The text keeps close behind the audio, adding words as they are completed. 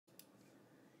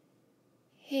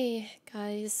Hey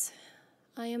guys,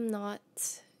 I am not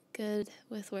good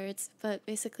with words, but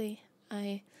basically,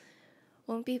 I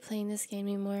won't be playing this game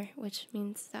anymore, which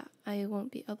means that I won't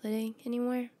be uploading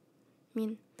anymore. I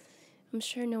mean, I'm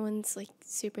sure no one's like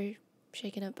super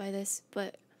shaken up by this,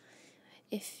 but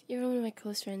if you're one of my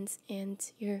close friends and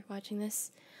you're watching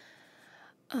this,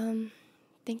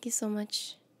 thank you so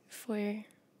much for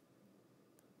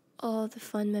all the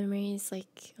fun memories.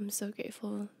 Like, I'm so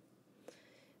grateful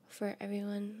for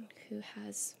everyone who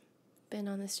has been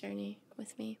on this journey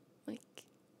with me. Like,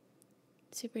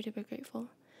 super duper grateful.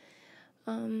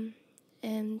 And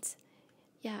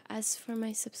yeah, as for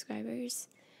my subscribers,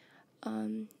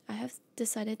 I have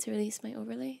decided to release my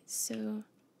overlay. So,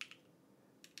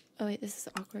 oh wait, this is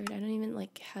awkward. I don't even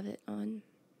like have it on.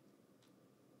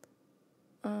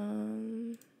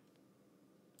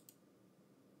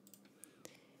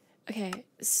 Okay,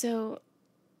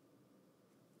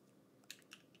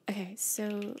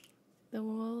 so the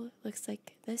wall looks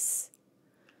like this.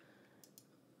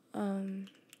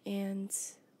 And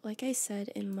like I said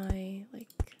in my like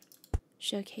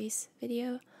showcase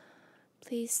video,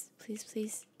 please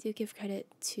do give credit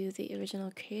to the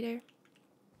original creator.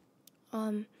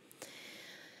 I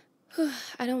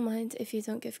don't mind if you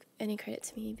don't give any credit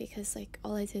to me, because like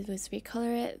all I did was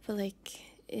recolor it, but like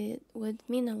it would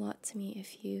mean a lot to me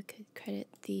if you could credit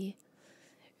the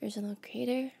original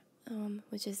creator,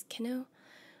 which is Kenoh.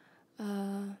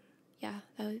 Yeah,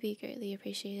 that would be greatly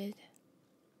appreciated.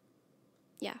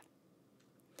 Yeah.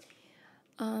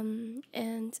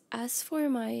 And as for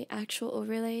my actual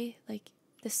overlay, like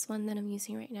this one that I'm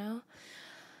using right now,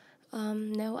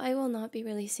 no, I will not be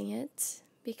releasing it,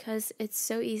 because it's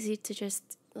so easy to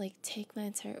just like take my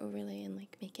entire overlay and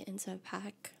like make it into a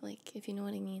pack, like, if you know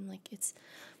what I mean. Like, it's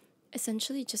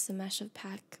essentially just a mesh of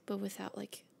pack, but without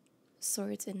like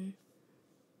swords and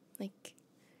like,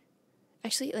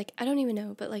 actually, like, I don't even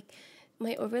know, but like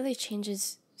my overlay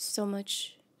changes so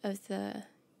much of the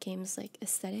game's like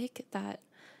aesthetic that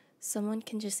someone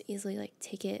can just easily like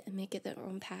take it and make it their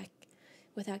own pack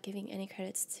without giving any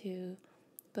credits to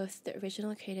both the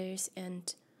original creators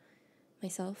and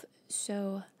myself.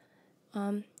 So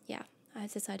yeah,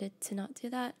 I've decided to not do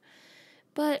that.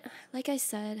 But like I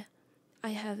said, I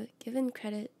have given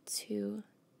credit to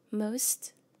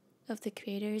most of the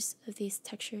creators of these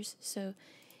textures, so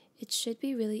it should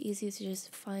be really easy to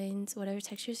just find whatever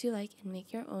textures you like and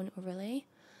make your own overlay.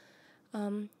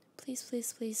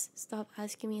 Please stop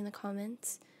asking me in the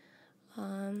comments.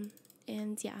 And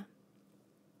yeah,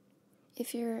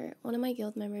 if you're one of my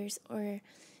guild members or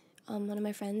one of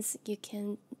my friends, you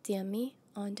can DM me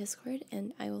on Discord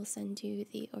and I will send you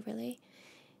the overlay.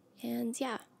 And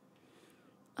yeah,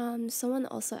 someone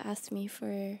also asked me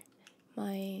for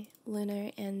my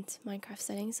lunar and Minecraft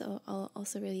settings, so I'll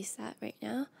also release that right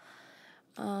now.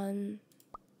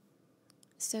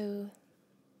 So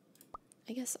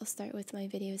I guess I'll start with my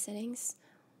video settings.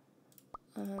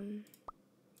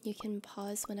 You can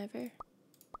pause whenever.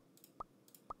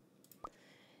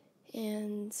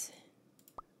 And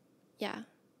yeah,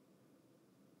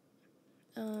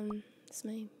 it's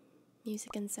my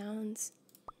music and sounds.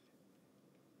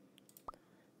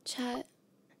 Chat,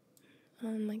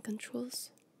 my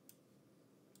controls.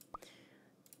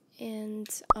 And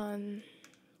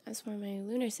as for my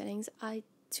lunar settings, I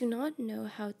do not know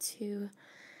how to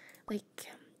like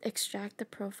extract the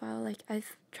profile. Like,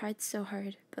 I've tried so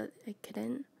hard, but I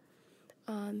couldn't.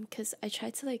 Because I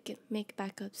tried to like make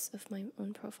backups of my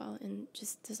own profile and it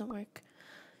just doesn't work.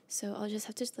 So I'll just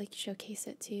have to like showcase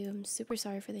it to you. I'm super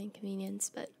sorry for the inconvenience,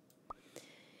 but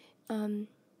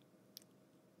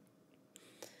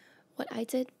what I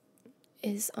did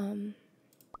is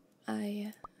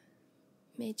I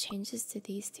made changes to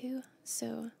these two.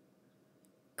 So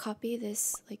copy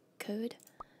this like code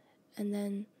and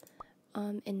then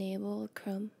enable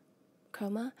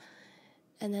chroma,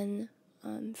 and then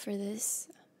for this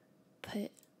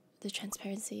put the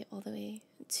transparency all the way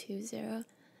to 0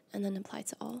 and then apply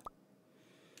to all,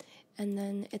 and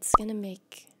then it's gonna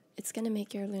make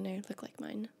your lunar look like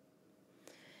mine.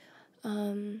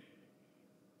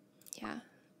 Yeah,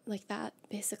 like that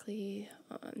basically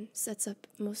sets up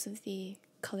most of the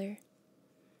color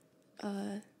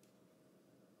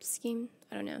scheme.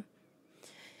 I don't know.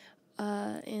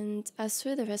 And as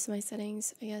for the rest of my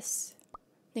settings, I guess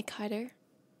Nick Hider.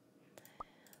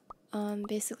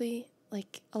 Basically,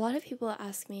 like, a lot of people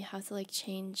ask me how to like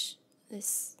change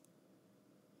this,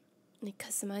 like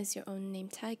customize your own name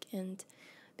tag, and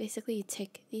basically you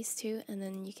tick these two and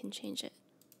then you can change it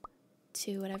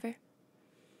to whatever.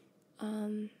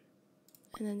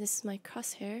 And then this is my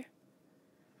crosshair.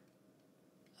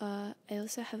 I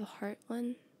also have a heart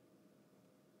one.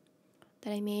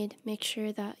 that I made, make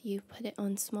sure that you put it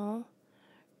on small.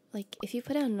 Like, if you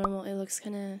put it on normal, it looks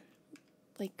kind of,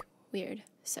 like, weird.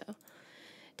 So,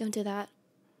 don't do that.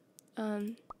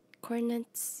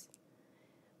 Coordinates,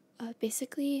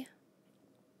 basically,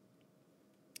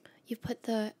 you put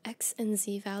the x and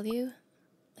z value,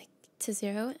 like, to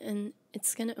 0, and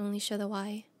it's gonna only show the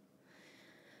y.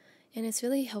 And it's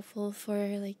really helpful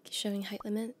for, like, showing height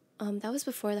limit. That was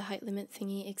before the height limit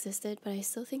thingy existed, but I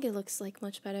still think it looks, like,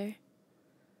 much better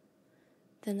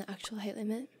than the actual height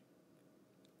limit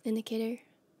indicator.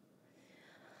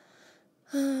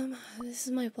 This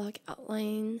is my block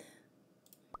outline,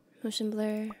 motion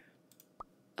blur.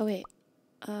 Oh wait,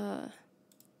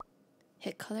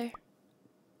 hit color.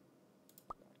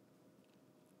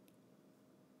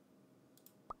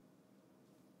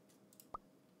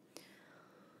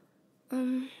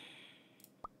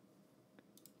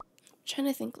 Trying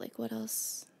to think like what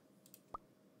else.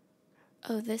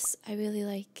 Oh, this I really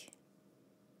like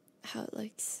how it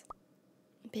looks.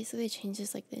 It basically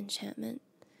changes like the enchantment.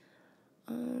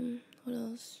 What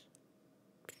else?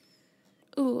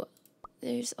 Ooh,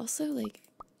 there's also like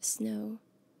snow.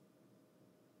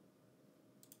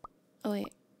 Oh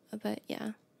wait, but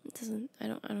yeah, it doesn't. I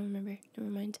don't remember. Never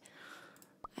mind.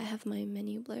 I have my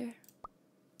menu blur.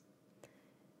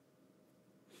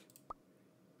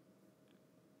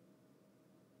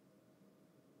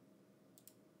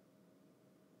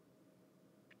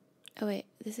 Oh wait,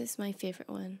 this is my favorite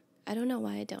one. I don't know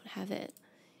why I don't have it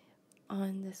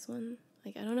on this one.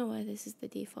 Like, I don't know why this is the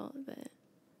default, but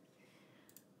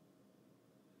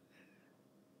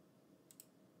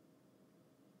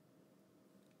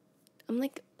I'm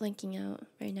like blanking out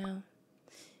right now.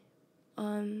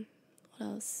 What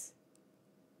else?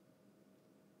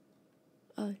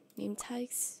 Oh, name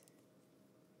tags.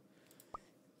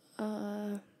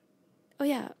 Oh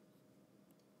yeah,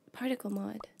 particle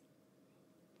mod.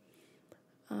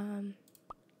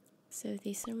 So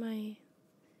these are my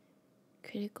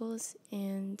criticals,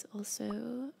 and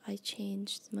also I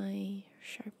changed my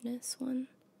sharpness one.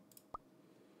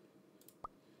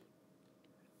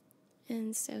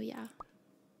 And so yeah,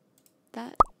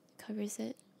 that covers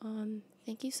it.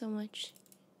 Thank you so much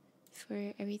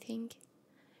for everything.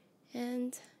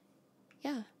 And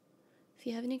yeah, if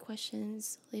you have any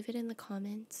questions, leave it in the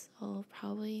comments. I'll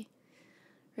probably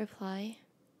reply.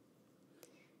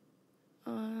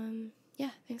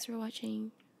 Yeah, thanks for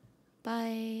watching.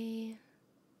 Bye.